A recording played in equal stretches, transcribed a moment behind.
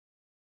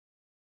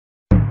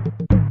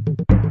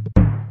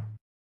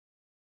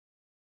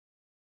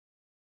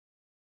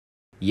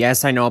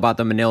Yes, I know about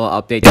the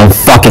Manila update. Don't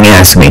fucking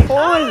ask me.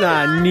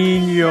 Hola,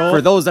 niño.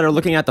 For those that are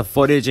looking at the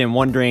footage and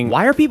wondering,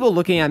 why are people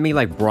looking at me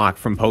like Brock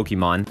from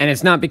Pokemon? And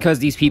it's not because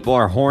these people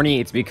are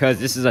horny, it's because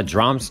this is a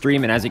drum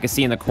stream, and as you can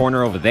see in the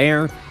corner over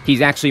there,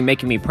 he's actually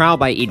making me proud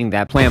by eating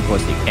that plant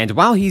pussy. And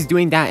while he's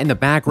doing that in the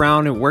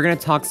background, we're gonna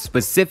talk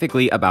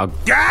specifically about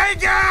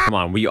gigan! Come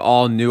on, we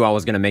all knew I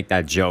was gonna make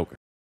that joke.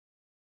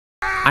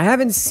 I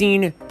haven't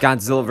seen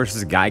Godzilla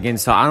vs. Gigan,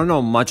 so I don't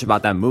know much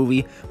about that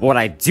movie. But what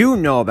I do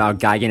know about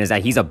Gigan is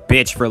that he's a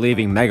bitch for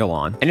leaving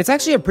Megalon. And it's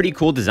actually a pretty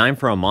cool design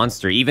for a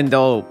monster, even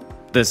though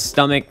the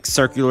stomach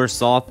circular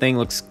saw thing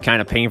looks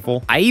kind of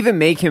painful. I even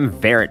make him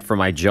Verret for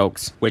my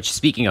jokes. Which,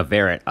 speaking of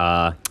Verret,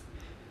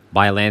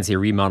 buy a Lancia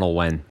remodel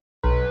when?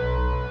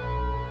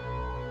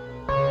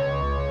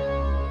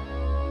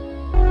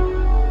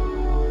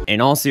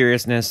 In all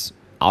seriousness,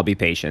 I'll be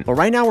patient. But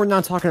right now, we're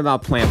not talking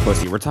about plant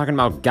pussy. We're talking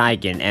about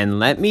Gigan. And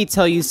let me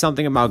tell you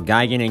something about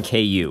Gigan and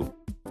KU.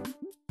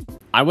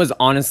 I was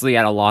honestly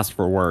at a loss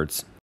for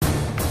words.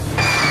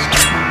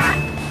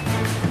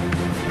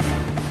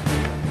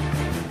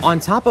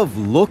 On top of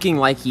looking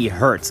like he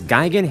hurts,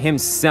 Gigan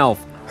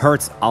himself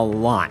hurts a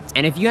lot.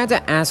 And if you had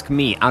to ask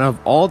me, out of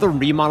all the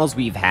remodels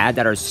we've had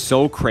that are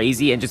so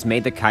crazy and just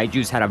made the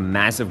Kaijus had a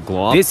massive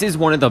glow up, this is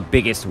one of the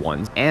biggest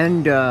ones.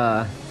 And,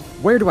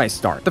 where do I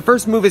start? The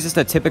first move is just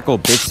a typical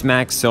bitch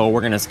smack, so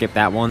we're gonna skip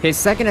that one. His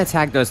second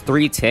attack does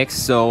 3 ticks,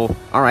 so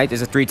alright,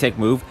 there's a 3-tick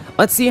move.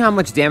 Let's see how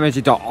much damage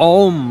it does.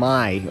 Oh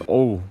my.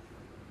 Oh.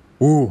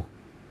 Ooh.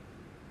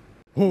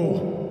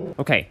 Oh.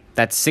 Okay,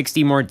 that's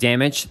 60 more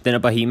damage than a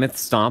behemoth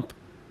stomp.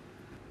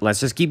 Let's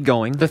just keep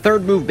going. The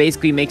third move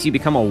basically makes you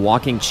become a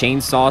walking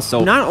chainsaw,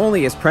 so not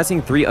only is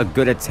pressing 3 a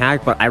good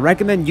attack, but I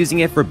recommend using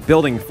it for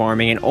building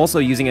farming and also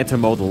using it to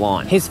mow the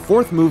lawn. His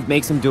fourth move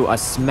makes him do a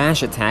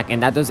smash attack,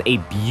 and that does a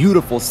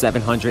beautiful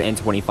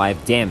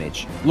 725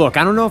 damage. Look,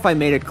 I don't know if I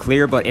made it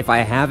clear, but if I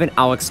haven't,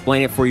 I'll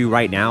explain it for you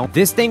right now.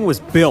 This thing was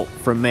built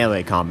for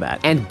melee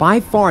combat, and by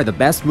far the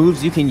best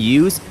moves you can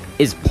use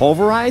is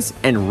Pulverize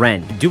and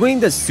Rend. Doing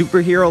the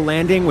superhero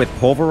landing with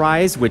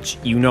Pulverize, which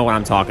you know what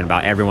I'm talking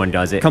about, everyone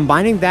does it.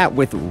 Combining that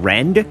with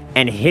Rend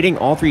and hitting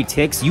all 3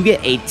 ticks, you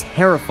get a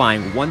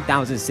terrifying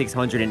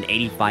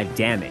 1,685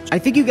 damage. I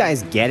think you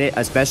guys get it,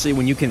 especially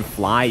when you can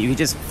fly. You can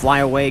just fly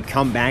away,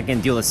 come back,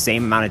 and deal the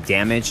same amount of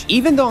damage.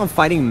 Even though I'm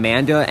fighting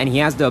Manda and he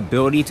has the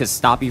ability to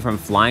stop you from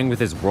flying with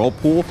his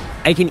Whirlpool,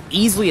 I can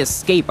easily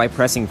escape by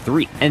pressing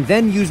 3, and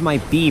then use my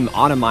beam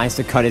automized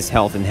to cut his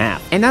health in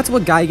half. And that's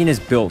what Gigan is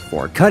built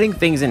for, cutting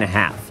things in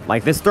half,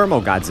 like this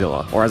Thermo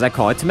Godzilla, or as I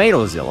call it,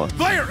 Tomatozilla.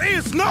 There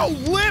is no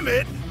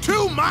limit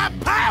to my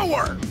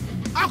power!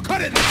 I'll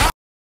cut it in half.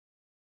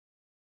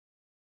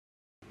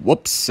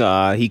 Whoops,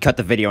 he cut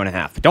the video in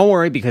half. Don't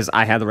worry, because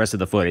I have the rest of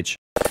the footage.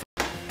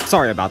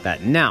 Sorry about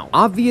that. Now,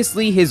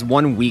 obviously his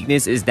one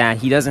weakness is that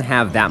he doesn't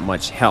have that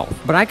much health,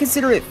 but I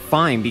consider it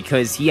fine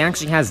because he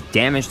actually has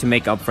damage to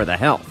make up for the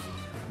health.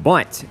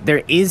 But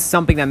there is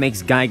something that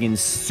makes Gigan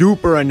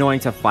super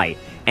annoying to fight,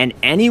 and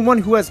anyone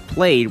who has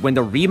played when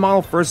the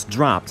remodel first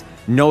dropped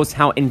knows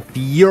how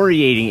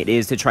infuriating it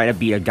is to try to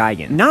beat a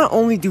Gigan. Not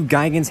only do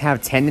Gigans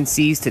have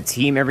tendencies to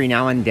team every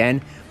now and then,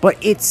 but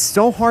it's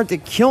so hard to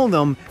kill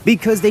them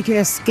because they can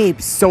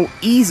escape so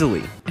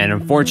easily. And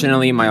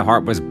unfortunately, my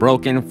heart was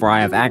broken, for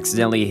I have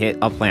accidentally hit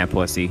a plant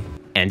pussy.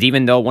 And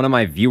even though one of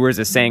my viewers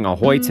is saying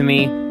ahoy to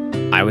me,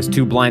 I was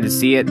too blind to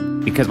see it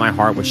because my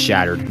heart was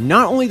shattered.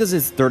 Not only does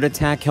his third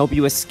attack help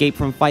you escape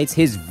from fights,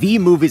 his V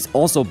move is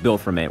also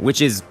built from it,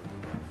 which is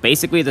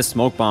basically the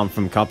smoke bomb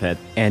from Cuphead.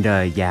 And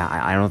yeah,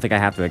 I don't think I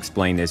have to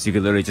explain this. You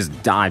could literally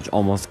just dodge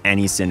almost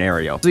any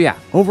scenario. So yeah,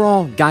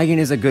 overall, Gigan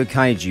is a good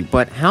kaiju,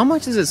 but how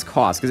much does this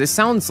cost? Because it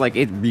sounds like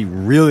it'd be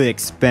really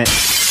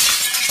expensive.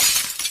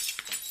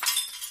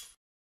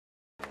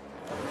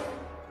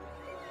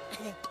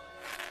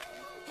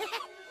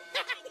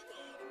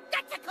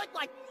 That's a good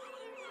one.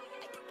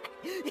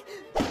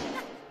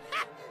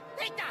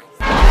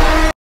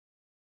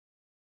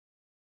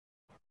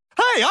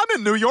 Hey, I'm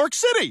in New York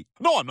City!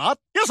 No, I'm not.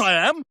 Yes, I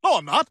am. No,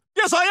 I'm not.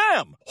 Yes, I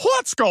am.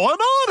 What's going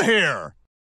on here?